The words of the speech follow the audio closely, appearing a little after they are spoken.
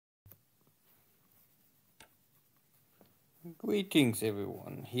Greetings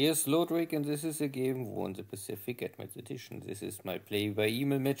everyone, here's Lodrik and this is a game won the Pacific Admits Edition. This is my play by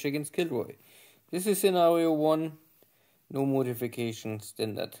email match against KilRoy. This is scenario 1, no modifications,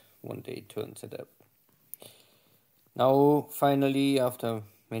 then that one day turns it up. Now finally, after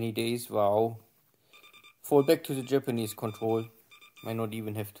many days, wow, fall back to the Japanese control. Might not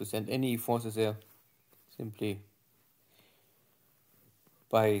even have to send any forces there, simply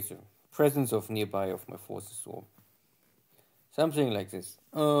by the presence of nearby of my forces, so something like this.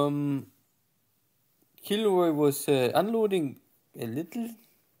 KilRoy was unloading a little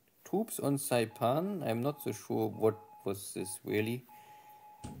troops on Saipan. I'm not so sure what was this really.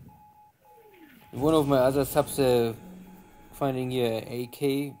 One of my other subs finding here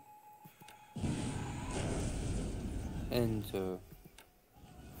AK and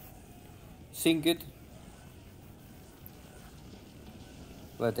sink it.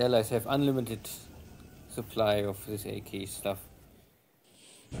 But allies have unlimited supply of this AK stuff.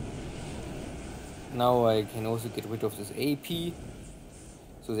 Now I can also get rid of this AP.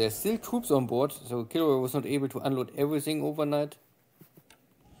 So there's still troops on board. So KilRoy was not able to unload everything overnight.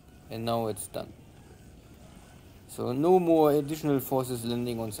 And now it's done. So no more additional forces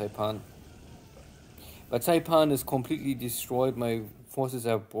landing on Saipan. But Saipan is completely destroyed. My forces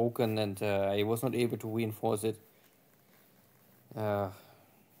are broken and I was not able to reinforce it.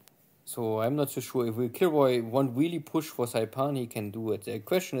 So I'm not so sure if KilRoy won't really push for Saipan, he can do it. The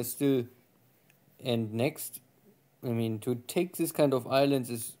question is still, and next, I mean, to take this kind of islands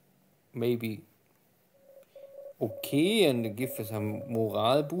is maybe okay and give some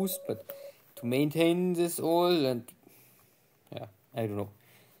morale boost, but to maintain this all and yeah, I don't know.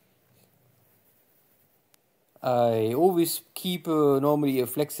 I always keep normally a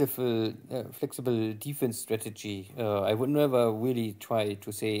flexible defense strategy. I would never really try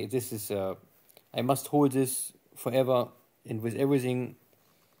to say this is I must hold this forever and with everything.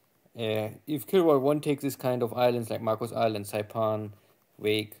 If KilRoy won't take this kind of islands like Marcos Island, Saipan,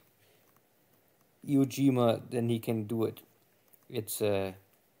 Wake, Iwo Jima, then he can do it. It's I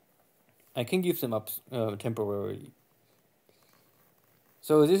can give them up temporarily.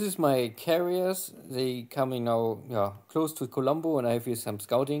 So this is my carriers. They coming now, close to Colombo, and I have here some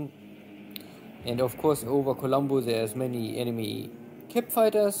scouting. And of course, over Colombo there's many enemy cap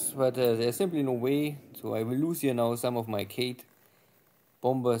fighters, but there's simply no way. So I will lose here now some of my Kate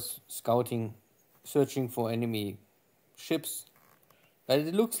bombers scouting, searching for enemy ships. But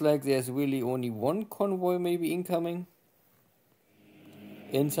it looks like there's really only one convoy maybe incoming,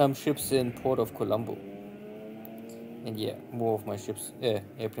 and some ships in port of Colombo. And yeah, more of my ships,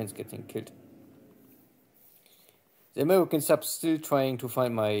 airplanes getting killed. The American subs still trying to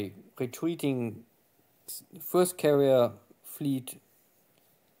find my retreating first carrier fleet,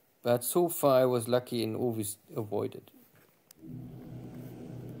 but so far I was lucky and always avoided.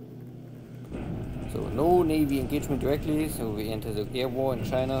 So no Navy engagement directly, so we enter the air war in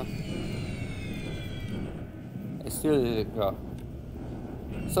China. I still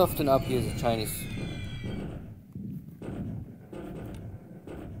soften up here the Chinese.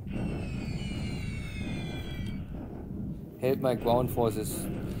 Help my ground forces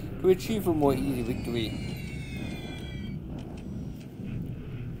to achieve a more easy victory.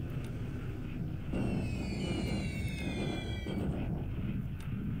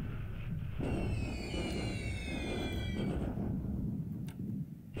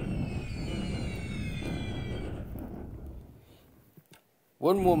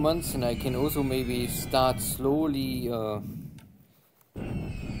 One more month and I can also maybe start slowly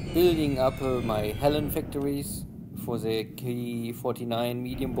building up my Helen factories for the K-49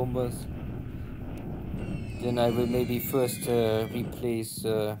 medium bombers. Then I will maybe first replace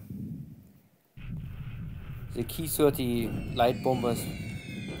the K-30 light bombers,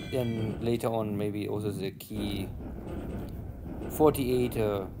 then later on maybe also the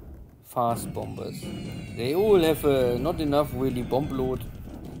K-48 fast bombers. They all have not enough really bomb load.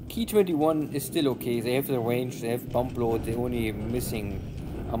 K-21 is still okay, they have the range, they have bomb load, they're only missing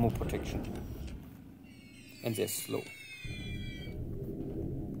ammo protection. And they're slow.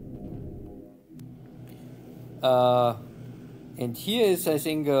 And here is, I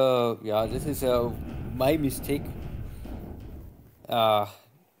think, this is my mistake. By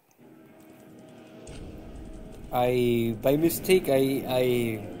mistake,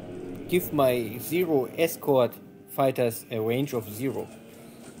 I give my 0 escort fighters a range of 0.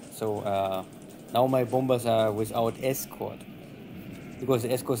 So now my bombers are without escort, because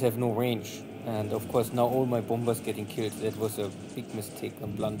the escorts have no range. And of course now all my bombers getting killed. That was a big mistake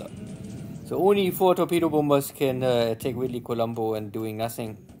and blunder. So only 4 torpedo bombers can attack Ridley Colombo and doing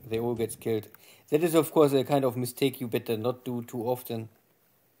nothing. they all get killed. That is, of course, a kind of mistake you better not do too often.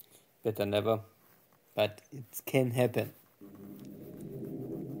 Better never. But it can happen.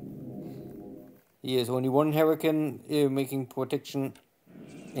 Here's only one Hurricane making protection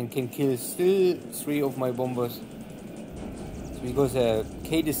and can kill still 3 of my bombers. It's because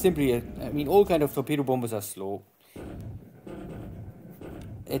Kate is simply, I mean, all kind of torpedo bombers are slow.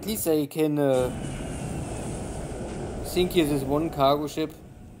 At least I can sink here this one cargo ship.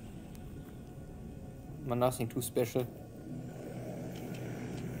 But nothing too special.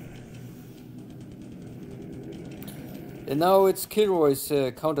 And now it's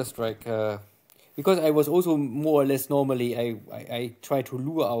KilRoy's counter-strike. Because I was also more or less normally, I try to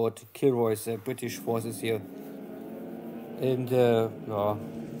lure out KilRoy's British forces here. And yeah,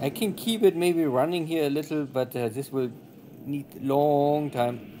 I can keep it maybe running here a little, but this will need long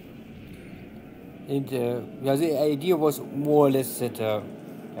time. And yeah, the idea was more or less that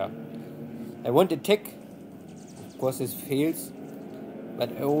yeah, I want attack. Of course, this fails,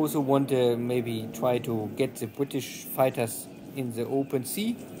 but I also want to maybe try to get the British fighters in the open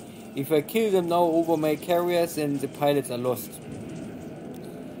sea. If I kill them now over my carriers, then the pilots are lost.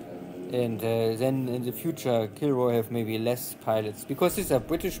 And then in the future, KilRoy have maybe less pilots. Because these are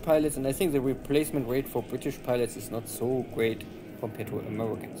British pilots, and I think the replacement rate for British pilots is not so great compared to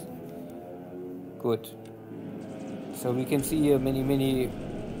Americans. Good. So we can see here many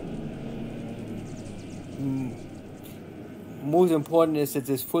most important is that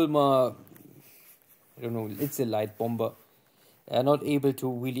this Fulmar, I don't know, it's a light bomber, are not able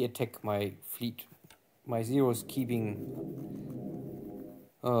to really attack my fleet. My Zero's keeping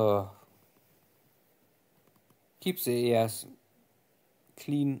keeps the airs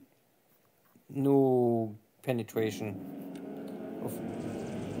clean, no penetration.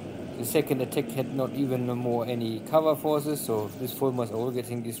 The second attack had not even more any cover forces, so this Fulmar is all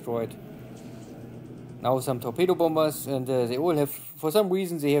getting destroyed. Now some torpedo bombers, and they all have, for some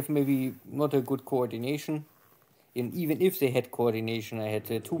reason, they have maybe not a good coordination. And even if they had coordination, I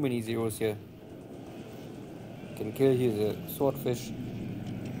had too many Zeros here. Can kill here the swordfish.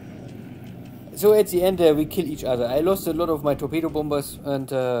 So at the end, we kill each other. I lost a lot of my torpedo bombers, and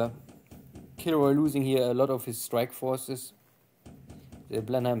KilRoy losing here a lot of his strike forces. The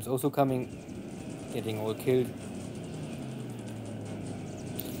Blenheim's also coming, getting all killed.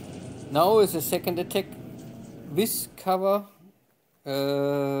 Now is the second attack with cover,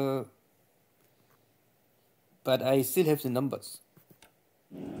 but I still have the numbers.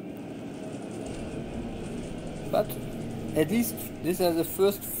 But at least these are the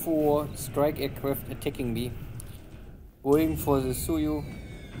first 4 strike aircraft attacking me, going for the Suyu,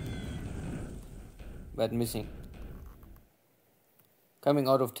 but missing. Coming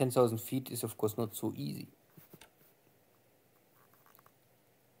out of 10,000 feet is of course not so easy.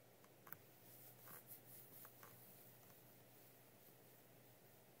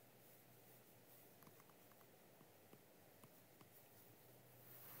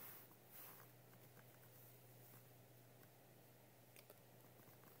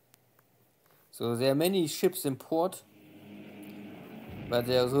 So there are many ships in port, but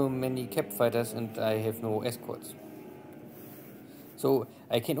there are so many cap fighters and I have no escorts. So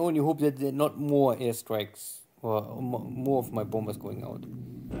I can only hope that there are not more airstrikes or more of my bombers going out.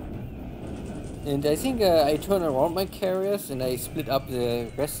 And I think I turn around my carriers and I split up the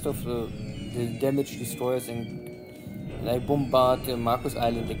rest of the damaged destroyers and I bombard Marcus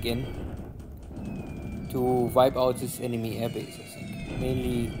Island again to wipe out this enemy airbase, I think.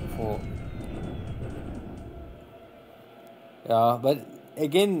 Mainly for... Yeah, but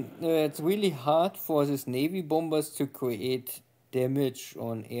again, it's really hard for these Navy bombers to create damage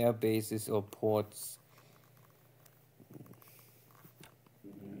on air bases or ports.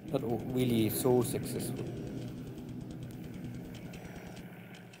 Not really so successful.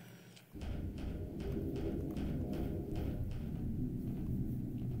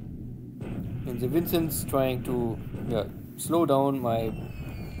 And the Vincent's trying to slow down my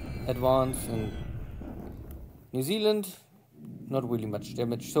advance, and New Zealand, not really much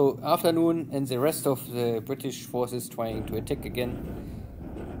damage. So afternoon and the rest of the British forces trying to attack again.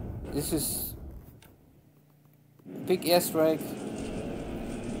 This is a big airstrike.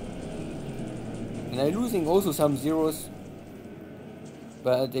 And I'm losing also some Zeros.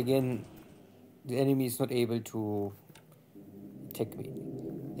 But again, the enemy is not able to attack me.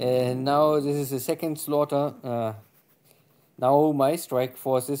 And now this is the second slaughter. Now my strike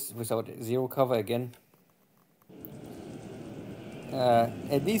forces without zero cover again.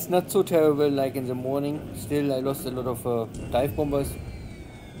 At least not so terrible like in the morning. Still, I lost a lot of dive bombers.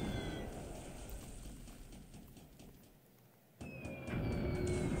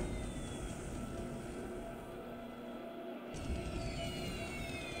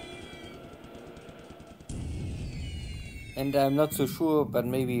 and I'm not so sure, but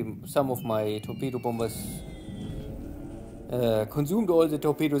maybe some of my torpedo bombers consumed all the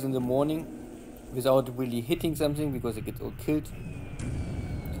torpedoes in the morning without really hitting something because they get all killed.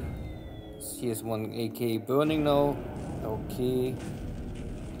 Here's one AK burning now. Okay.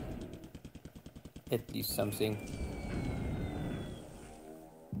 At least something.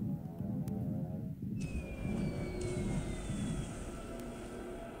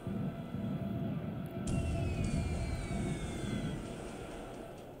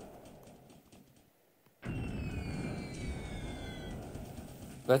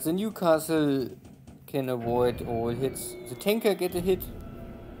 But the Newcastle can avoid all hits. The tanker get a hit,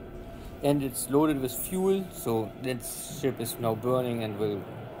 and it's loaded with fuel, so that ship is now burning and will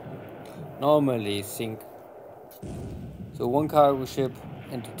normally sink. So one cargo ship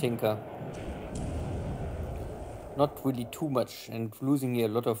and a tanker. Not really too much, and losing here a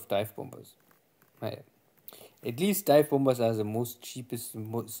lot of dive bombers. At least dive bombers are the most cheapest,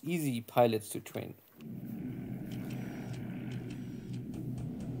 most easy pilots to train.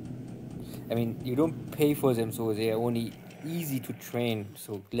 I mean, you don't pay for them, so they are only easy to train,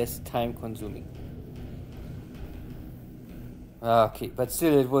 so less time consuming. Okay, but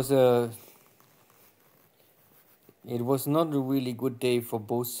still, it was not a really good day for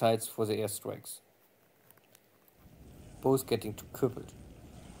both sides for the airstrikes. Both getting crippled.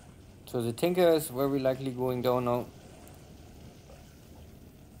 So the tanker is very likely going down now.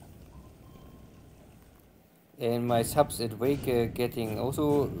 And my subs at wake are getting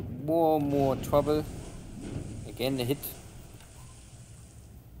also more trouble. Again a hit.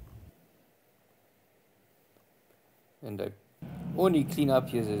 And I only clean up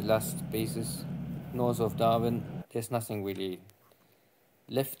here the last bases north of Darwin. There's nothing really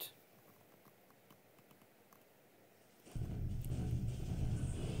left.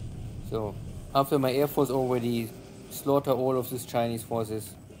 So after my air force already slaughter all of these Chinese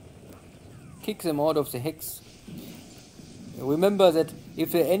forces, kick them out of the hex. Remember that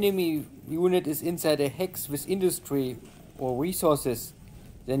if the enemy unit is inside a hex with industry or resources,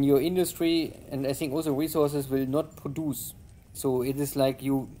 then your industry and I think also resources will not produce. So it is like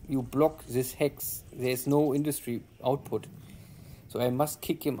you block this hex. There's no industry output. So I must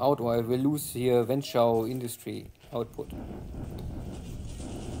kick him out or I will lose here Wenchao industry output.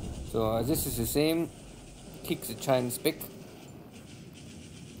 So this is the same. Kick the Chinese back.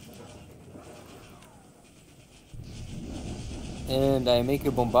 And I make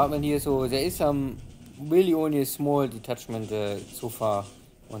a bombardment here, so there is really only a small detachment so far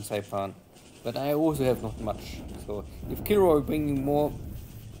on Saipan. But I also have not much, so if KilRoy bringing more,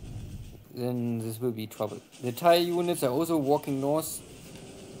 then this will be trouble. The Thai units are also walking north,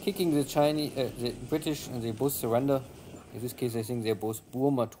 kicking the Chinese, the British, and they both surrender. In this case I think they're both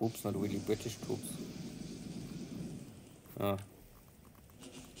Burma troops, not really British troops.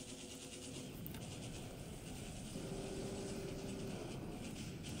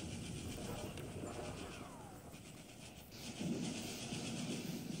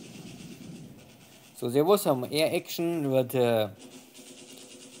 So there was some air action, but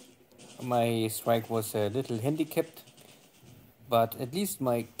my strike was a little handicapped. But at least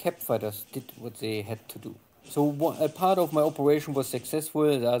my cap fighters did what they had to do. So a part of my operation was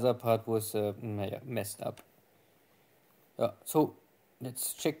successful, the other part was messed up. So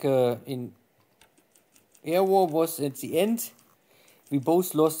let's check in air war was at the end. We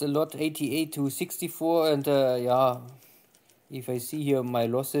both lost a lot, 88 to 64, and if I see here my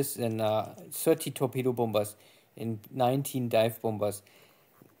losses, then 30 torpedo bombers and 19 dive bombers.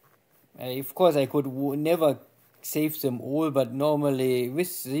 Of course, I could never save them all, but normally with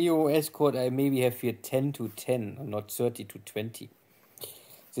 0 escort, I maybe have here 10 to 10, not 30 to 20.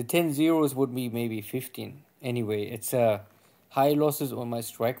 The 10 zeros would be maybe 15. Anyway, it's high losses on my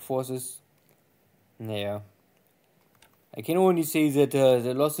strike forces. Yeah. I can only say that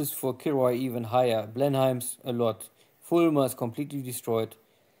the losses for KilRoy are even higher. Blenheim's a lot. Fulmer's completely destroyed.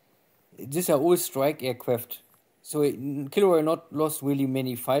 These are all strike aircraft. So KilRoy not lost really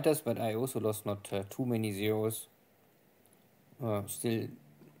many fighters, but I also lost not too many zeros. Still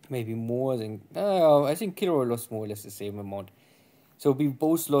maybe more than... I think KilRoy lost more or less the same amount. So we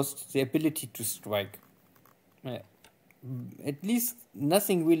both lost the ability to strike. At least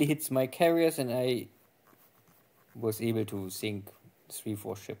nothing really hits my carriers, and I was able to sink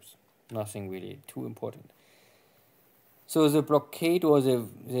 3-4 ships. Nothing really too important. So the blockade or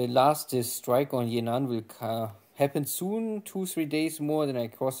the last strike on Yan'an will happen soon, 2-3 days more. Then I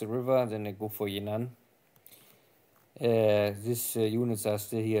cross the river, then I go for Yan'an. These units are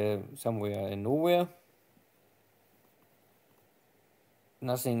still here somewhere in nowhere.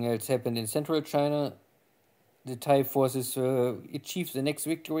 Nothing else happened in central China. the Thai forces achieve the next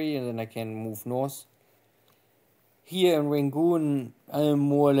victory, and then I can move north. Here in Rangoon, I'm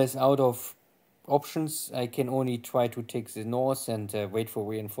more or less out of options. I can only try to take the north and wait for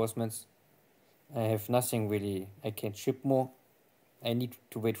reinforcements. I have nothing really. I can ship more. I need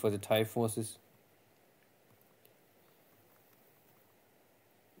to wait for the Thai forces.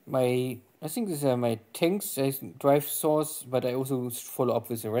 I think these are my tanks. I drive source, but I also follow up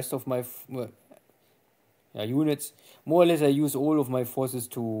with the rest of my units. More or less, I use all of my forces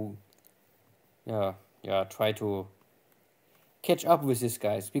to try to catch up with these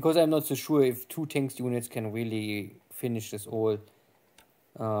guys, because I'm not so sure if 2 tanks units can really finish this all.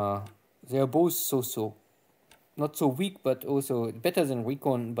 They are both so not so weak, but also better than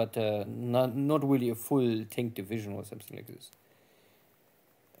recon, but not really a full tank division or something like this.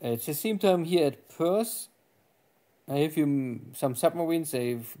 At the same time, here at Perth, I have some submarines.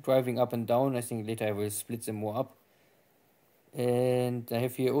 They're driving up and down. I think later I will split them more up. And I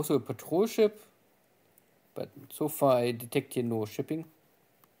have here also a patrol ship, but so far I detect here no shipping.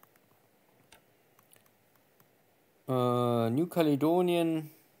 New Caledonian,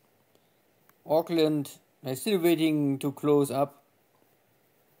 Auckland. I'm still waiting to close up.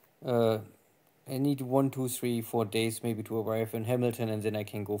 I need 1, 2, 3, 4 days maybe to arrive in Hamilton, and then I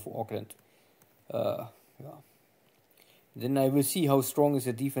can go for Auckland. Then I will see how strong is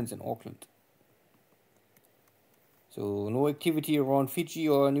the defense in Auckland. So no activity around Fiji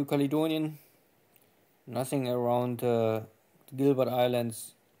or New Caledonian. Nothing around Gilbert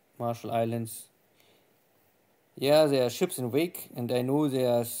Islands, Marshall Islands. Yeah, there are ships in wake, and I know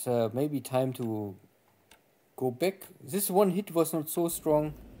there's maybe time to go back. This one hit was not so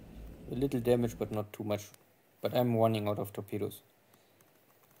strong. A little damage, but not too much. But I'm running out of torpedoes.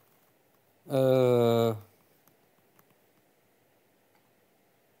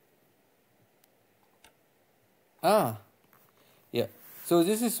 Yeah. So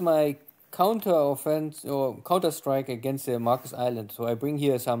this is my counter offense or counter strike against the Marcus Island. So I bring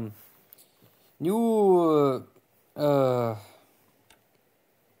here some new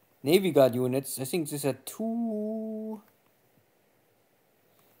Navy Guard units. I think these are 3.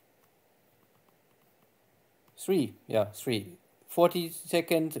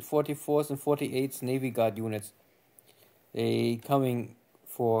 42nd, 44th, and 48th Navy Guard units. They coming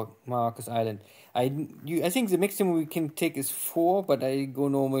for Marcus Island. I think the maximum we can take is 4, but I go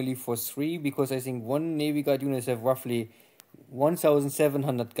normally for 3, because I think 1 Navy Guard unit have roughly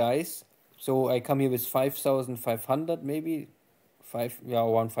 1,700 guys. So I come here with 5,500 maybe.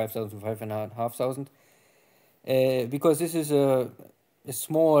 Around 5,000 to 5,500. Because this is a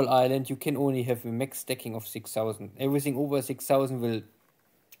small island, you can only have a max stacking of 6,000. Everything over 6,000 will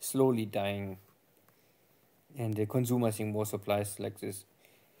slowly dying, and consume, I think, more supplies like this.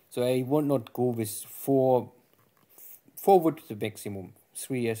 So I would not go with 4. 4 would be the maximum.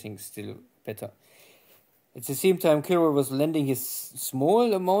 3, I think, still better. At the same time, KilRoy was lending his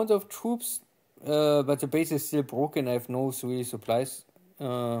small amount of troops, but the base is still broken. I have no real supplies.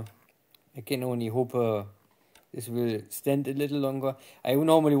 I can only hope this will stand a little longer. I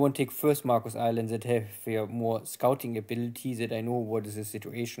normally want to take first Marcus Island that have more scouting ability, that I know what is the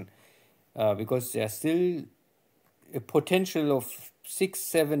situation. Because there's still a potential of 6,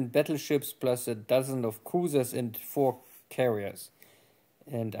 7 battleships plus a dozen of cruisers and 4 carriers.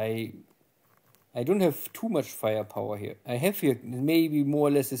 And I don't have too much firepower here. I have here maybe more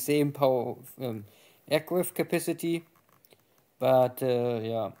or less the same power of aircraft capacity. But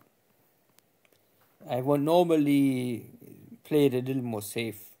I would normally play it a little more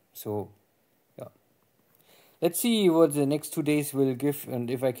safe. So let's see what the next 2 days will give, and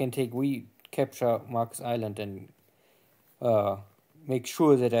if I can recapture Marcus Island and make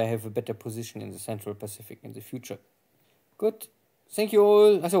sure that I have a better position in the Central Pacific in the future. Good. Thank you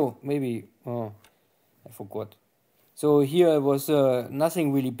all. So maybe I forgot. So here was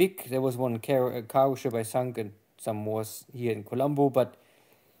nothing really big. There was one cargo ship I sunk, and some more here in Colombo. But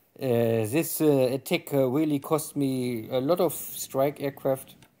this attack really cost me a lot of strike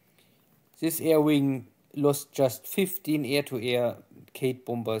aircraft. This air wing lost just 15 air-to-air Kate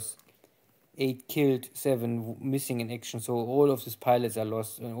bombers. 8 killed, 7 missing in action. So all of these pilots are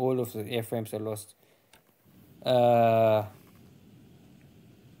lost, and all of the airframes are lost.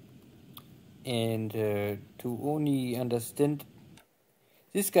 And to only understand,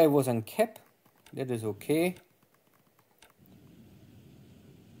 this guy was on cap. That is okay.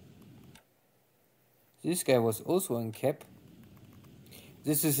 This guy was also on cap.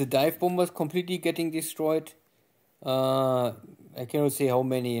 This is the dive bombers completely getting destroyed. I cannot say how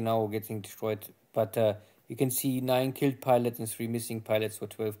many now getting destroyed, but you can see 9 killed pilots and 3 missing pilots, so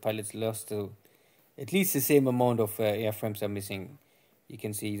 12 pilots lost. So at least the same amount of airframes are missing. You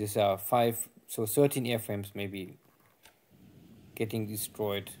can see these are 5, so 13 airframes maybe getting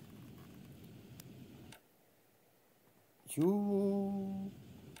destroyed.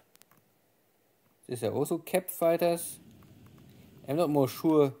 These are also cap fighters. I'm not more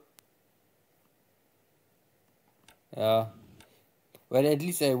sure. Yeah. Well, at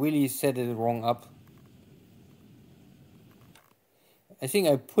least I really set it wrong up. I think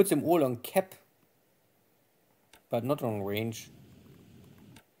I put them all on cap, but not on range.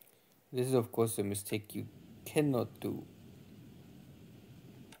 This is of course a mistake you cannot do.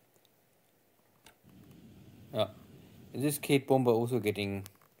 Yeah. This Kate bomber also getting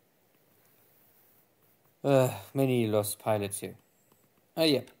many lost pilots here.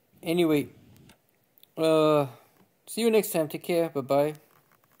 Yeah. Anyway, see you next time. Take care. Bye bye.